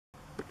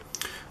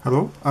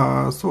Hello,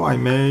 so I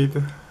made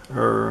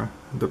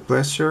the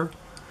pressure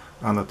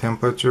and the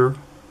temperature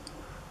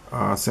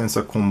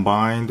sensor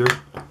combined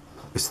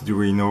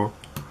SDuino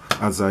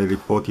as I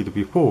reported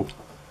before.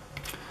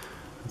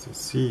 As you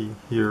see,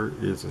 here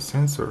is a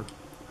sensor.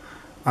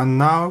 And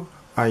now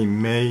I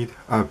made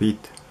a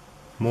bit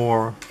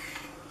more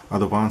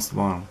advanced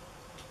one.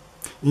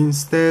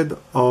 Instead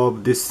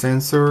of this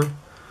sensor,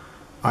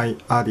 I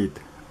added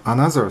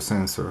another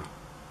sensor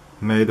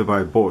made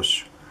by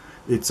Bosch.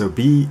 It's a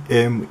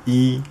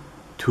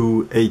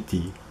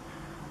BME280.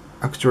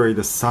 Actually,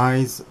 the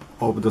size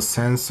of the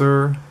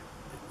sensor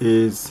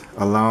is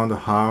around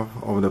half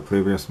of the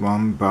previous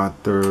one,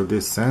 but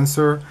this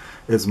sensor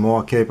is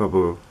more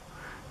capable.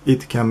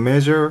 It can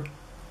measure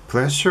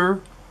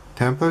pressure,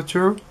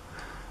 temperature,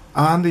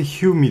 and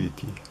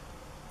humidity.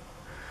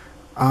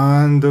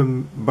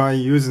 And by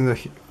using the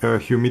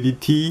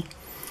humidity,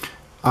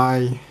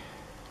 I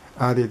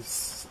added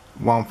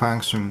one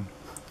function.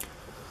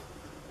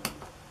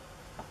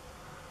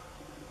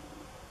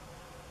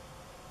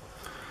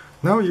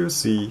 Now you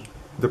see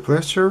the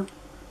pressure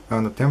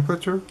and the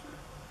temperature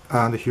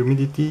and the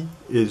humidity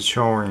is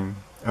showing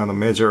and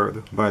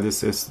measured by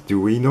this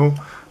SDuino,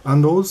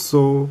 and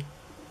also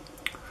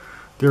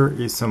there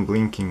is some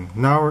blinking.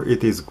 Now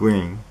it is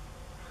green.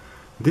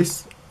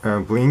 This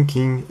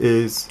blinking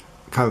is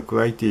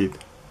calculated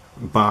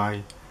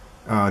by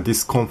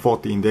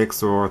discomfort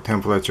index or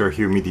temperature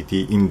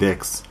humidity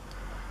index.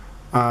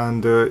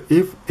 And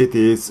if it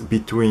is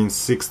between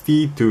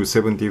 60 to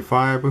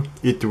 75,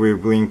 it will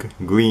blink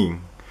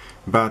green.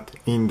 But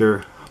in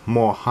the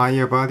more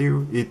higher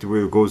value, it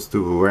will goes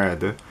to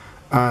red.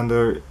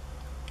 And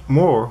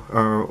more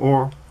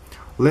or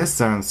less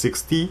than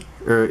 60,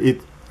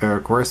 it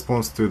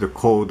corresponds to the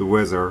cold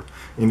weather.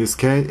 In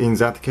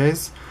that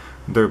case,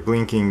 the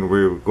blinking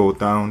will go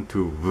down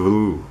to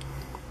blue.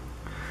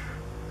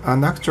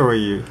 And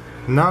actually,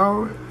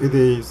 now it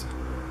is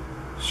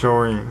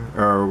showing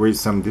with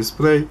some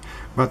display,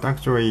 but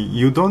actually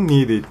you don't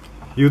need it.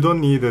 You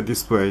don't need a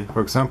display.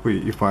 For example,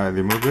 if I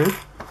remove it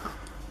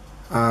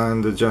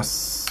and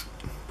just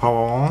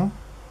power on,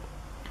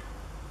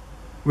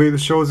 will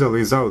show the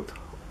result.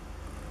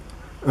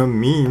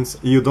 Means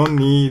you don't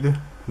need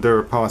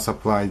the power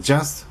supply.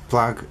 Just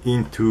plug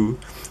into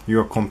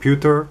your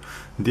computer.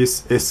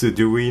 This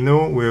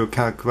SDuino will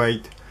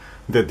calculate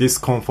the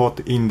discomfort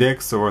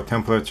index or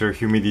temperature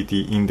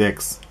humidity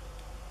index.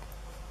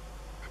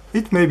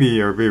 It may be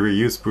very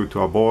useful to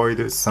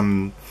avoid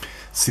some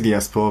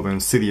serious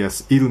problems,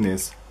 serious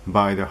illness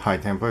by the high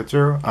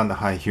temperature and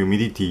high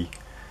humidity.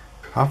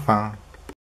 Have fun!